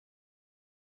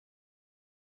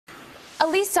A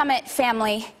Lee Summit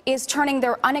family is turning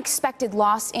their unexpected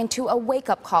loss into a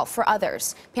wake-up call for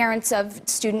others. Parents of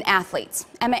student athletes.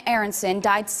 Emma Aronson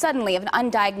died suddenly of an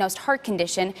undiagnosed heart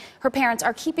condition. Her parents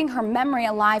are keeping her memory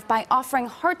alive by offering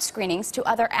heart screenings to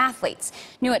other athletes.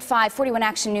 New at 5, 41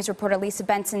 Action News reporter Lisa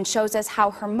Benson shows us how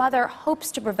her mother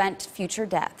hopes to prevent future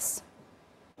deaths.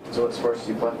 So what sports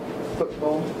do you play?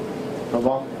 Football.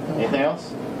 Football? Anything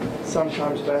else?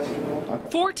 Sometimes basketball.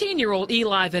 14-year-old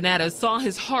Eli Vanetta saw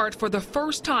his heart for the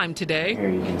first time today. Here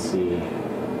you can see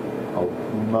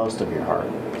most of your heart.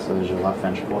 So there's your left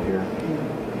ventricle here,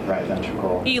 right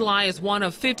ventricle. Eli is one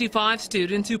of 55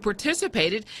 students who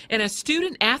participated in a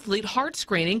student-athlete heart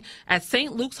screening at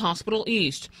St. Luke's Hospital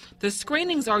East. The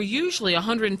screenings are usually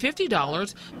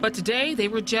 $150, but today they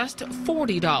were just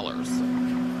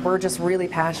 $40. We're just really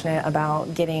passionate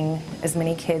about getting as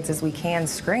many kids as we can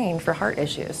screened for heart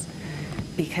issues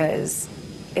because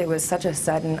it was such a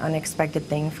sudden, unexpected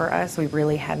thing for us. We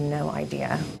really had no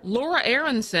idea. Laura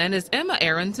Aronson is Emma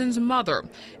Aronson's mother.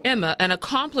 Emma, an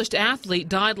accomplished athlete,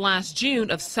 died last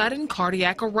June of sudden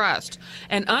cardiac arrest,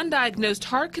 an undiagnosed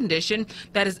heart condition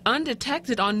that is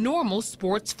undetected on normal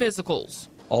sports physicals.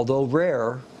 Although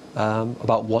rare,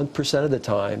 about 1% of the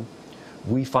time,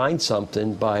 we find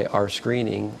something by our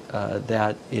screening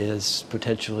that is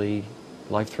potentially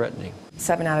life-threatening.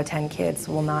 7 out of 10 kids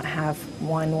will not have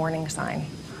one warning sign.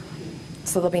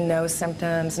 So there'll be no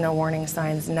symptoms, no warning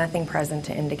signs, nothing present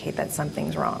to indicate that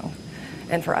something's wrong.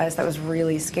 And for us, that was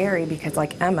really scary because,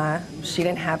 like Emma, she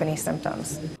didn't have any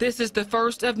symptoms. This is the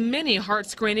first of many heart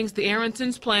screenings the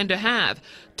Aronsons plan to have,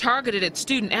 targeted at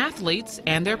student athletes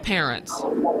and their parents.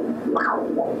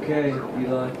 Okay,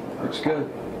 Eli, looks good.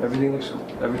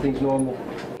 Everything's normal.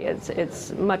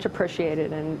 It's much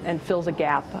appreciated and fills a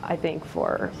gap, I think,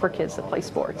 for kids that play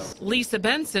sports. Lisa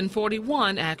Benson,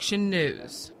 41 Action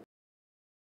News.